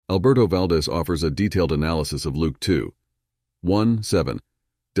Alberto Valdes offers a detailed analysis of Luke 2:1-7,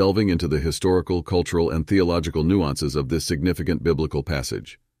 delving into the historical, cultural, and theological nuances of this significant biblical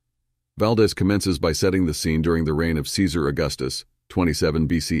passage. Valdes commences by setting the scene during the reign of Caesar Augustus, 27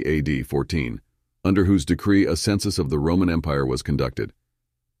 BC AD 14, under whose decree a census of the Roman Empire was conducted.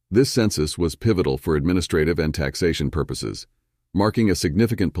 This census was pivotal for administrative and taxation purposes, marking a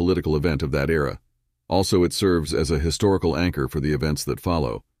significant political event of that era. Also, it serves as a historical anchor for the events that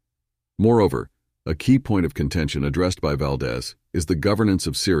follow. Moreover, a key point of contention addressed by Valdes is the governance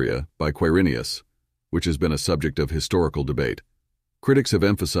of Syria by Quirinius, which has been a subject of historical debate. Critics have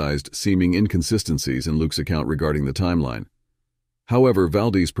emphasized seeming inconsistencies in Luke's account regarding the timeline. However,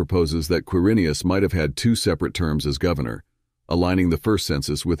 Valdes proposes that Quirinius might have had two separate terms as governor, aligning the first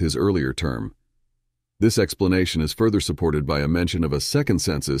census with his earlier term. This explanation is further supported by a mention of a second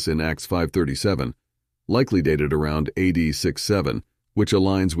census in Acts 5:37, likely dated around AD 6-7, which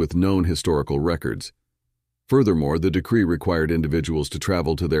aligns with known historical records. Furthermore, the decree required individuals to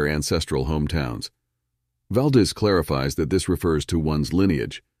travel to their ancestral hometowns. Valdes clarifies that this refers to one's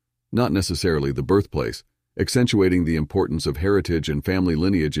lineage, not necessarily the birthplace, accentuating the importance of heritage and family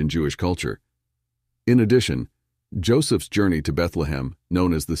lineage in Jewish culture. In addition, Joseph's journey to Bethlehem,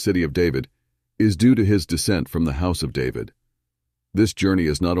 known as the City of David, is due to his descent from the house of David. This journey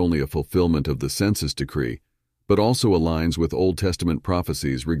is not only a fulfillment of the census decree, but also aligns with Old Testament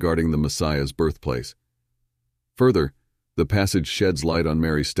prophecies regarding the Messiah's birthplace. Further, the passage sheds light on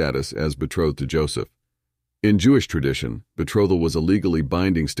Mary's status as betrothed to Joseph. In Jewish tradition, betrothal was a legally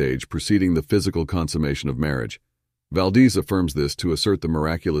binding stage preceding the physical consummation of marriage. Valdes affirms this to assert the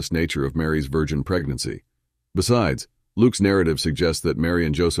miraculous nature of Mary's virgin pregnancy. Besides, Luke's narrative suggests that Mary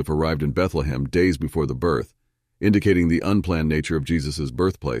and Joseph arrived in Bethlehem days before the birth, indicating the unplanned nature of Jesus'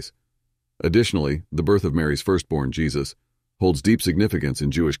 birthplace. Additionally, the birth of Mary's firstborn, Jesus, holds deep significance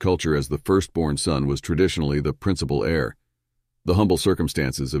in Jewish culture as the firstborn son was traditionally the principal heir. The humble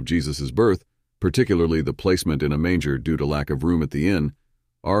circumstances of Jesus' birth, particularly the placement in a manger due to lack of room at the inn,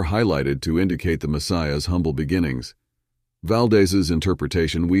 are highlighted to indicate the Messiah's humble beginnings. Valdes's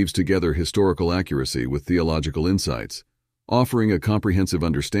interpretation weaves together historical accuracy with theological insights, offering a comprehensive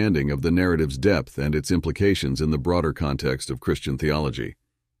understanding of the narrative's depth and its implications in the broader context of Christian theology.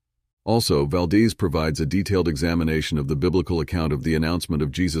 Also, Valdes provides a detailed examination of the biblical account of the announcement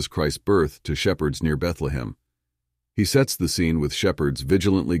of Jesus Christ's birth to shepherds near Bethlehem. He sets the scene with shepherds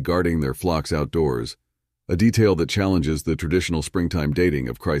vigilantly guarding their flocks outdoors, a detail that challenges the traditional springtime dating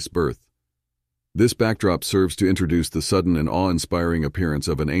of Christ's birth. This backdrop serves to introduce the sudden and awe-inspiring appearance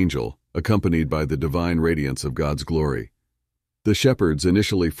of an angel, accompanied by the divine radiance of God's glory. The shepherds,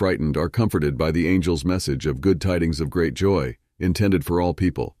 initially frightened, are comforted by the angel's message of good tidings of great joy, intended for all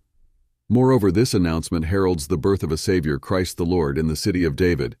people. Moreover, this announcement heralds the birth of a Savior, Christ the Lord, in the City of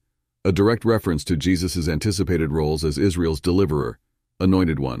David, a direct reference to Jesus' anticipated roles as Israel's deliverer,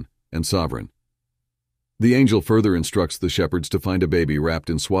 anointed one, and sovereign. The angel further instructs the shepherds to find a baby wrapped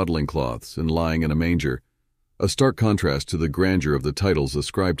in swaddling cloths and lying in a manger, a stark contrast to the grandeur of the titles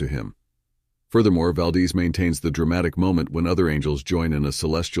ascribed to him. Furthermore, Valdes maintains the dramatic moment when other angels join in a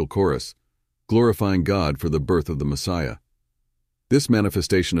celestial chorus, glorifying God for the birth of the Messiah. This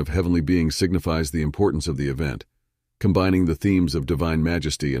manifestation of heavenly beings signifies the importance of the event, combining the themes of divine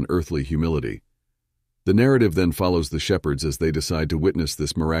majesty and earthly humility. The narrative then follows the shepherds as they decide to witness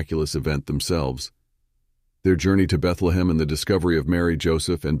this miraculous event themselves. Their journey to Bethlehem and the discovery of Mary,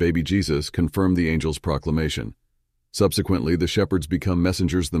 Joseph, and baby Jesus confirm the angel's proclamation. Subsequently, the shepherds become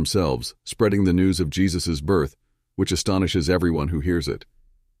messengers themselves, spreading the news of Jesus' birth, which astonishes everyone who hears it.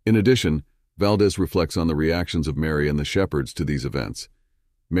 In addition, Valdes reflects on the reactions of Mary and the shepherds to these events.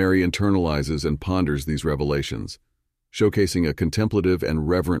 Mary internalizes and ponders these revelations, showcasing a contemplative and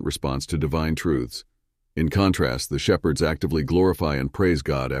reverent response to divine truths. In contrast, the shepherds actively glorify and praise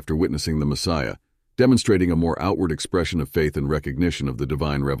God after witnessing the Messiah, demonstrating a more outward expression of faith and recognition of the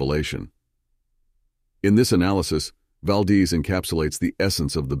divine revelation. In this analysis, Valdes encapsulates the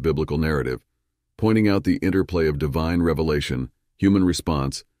essence of the biblical narrative, pointing out the interplay of divine revelation, human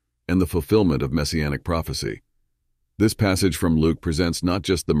response, and the fulfillment of messianic prophecy. This passage from Luke presents not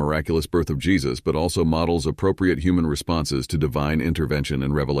just the miraculous birth of Jesus, but also models appropriate human responses to divine intervention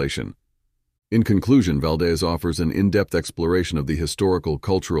and revelation. In conclusion, Valdes offers an in-depth exploration of the historical,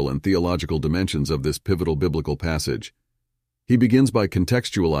 cultural, and theological dimensions of this pivotal biblical passage. He begins by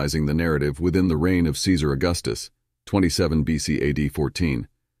contextualizing the narrative within the reign of Caesar Augustus, 27 BC AD 14,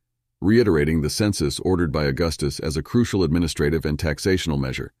 reiterating the census ordered by Augustus as a crucial administrative and taxational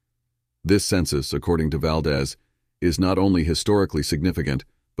measure. This census, according to Valdes, is not only historically significant,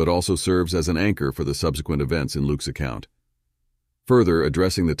 but also serves as an anchor for the subsequent events in Luke's account. Further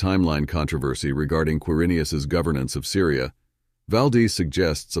addressing the timeline controversy regarding Quirinius's governance of Syria, Valdes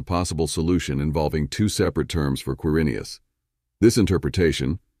suggests a possible solution involving two separate terms for Quirinius. This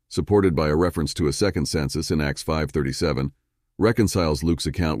interpretation, supported by a reference to a second census in Acts 5:37, reconciles Luke's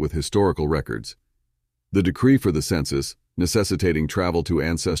account with historical records. The decree for the census, necessitating travel to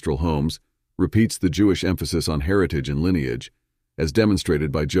ancestral homes, repeats the Jewish emphasis on heritage and lineage, as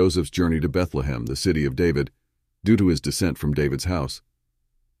demonstrated by Joseph's journey to Bethlehem, the city of David, due to his descent from David's house.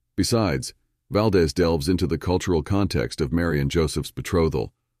 Besides, Valdes delves into the cultural context of Mary and Joseph's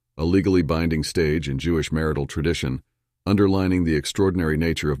betrothal, a legally binding stage in Jewish marital tradition, underlining the extraordinary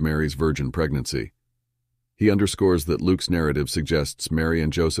nature of Mary's virgin pregnancy. He underscores that Luke's narrative suggests Mary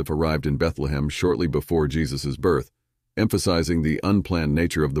and Joseph arrived in Bethlehem shortly before Jesus' birth, emphasizing the unplanned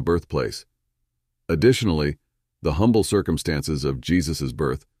nature of the birthplace. Additionally, the humble circumstances of Jesus'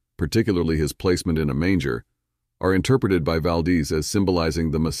 birth, particularly his placement in a manger, are interpreted by Valdes as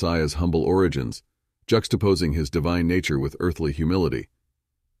symbolizing the Messiah's humble origins, juxtaposing his divine nature with earthly humility.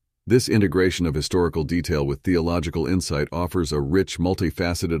 This integration of historical detail with theological insight offers a rich,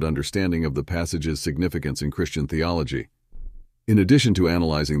 multifaceted understanding of the passage's significance in Christian theology. In addition to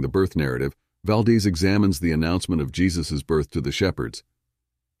analyzing the birth narrative, Valdes examines the announcement of Jesus' birth to the shepherds.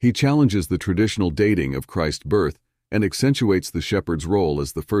 He challenges the traditional dating of Christ's birth and accentuates the shepherds' role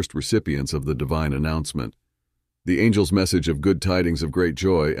as the first recipients of the divine announcement. The angel's message of good tidings of great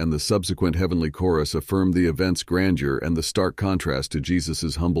joy and the subsequent heavenly chorus affirm the event's grandeur and the stark contrast to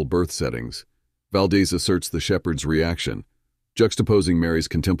Jesus' humble birth settings. Valdes asserts the shepherds' reaction, juxtaposing Mary's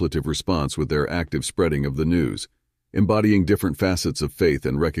contemplative response with their active spreading of the news, embodying different facets of faith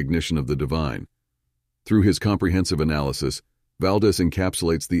and recognition of the divine. Through his comprehensive analysis, Valdes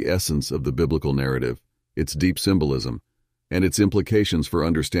encapsulates the essence of the biblical narrative, its deep symbolism, and its implications for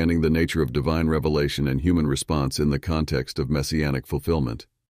understanding the nature of divine revelation and human response in the context of messianic fulfillment.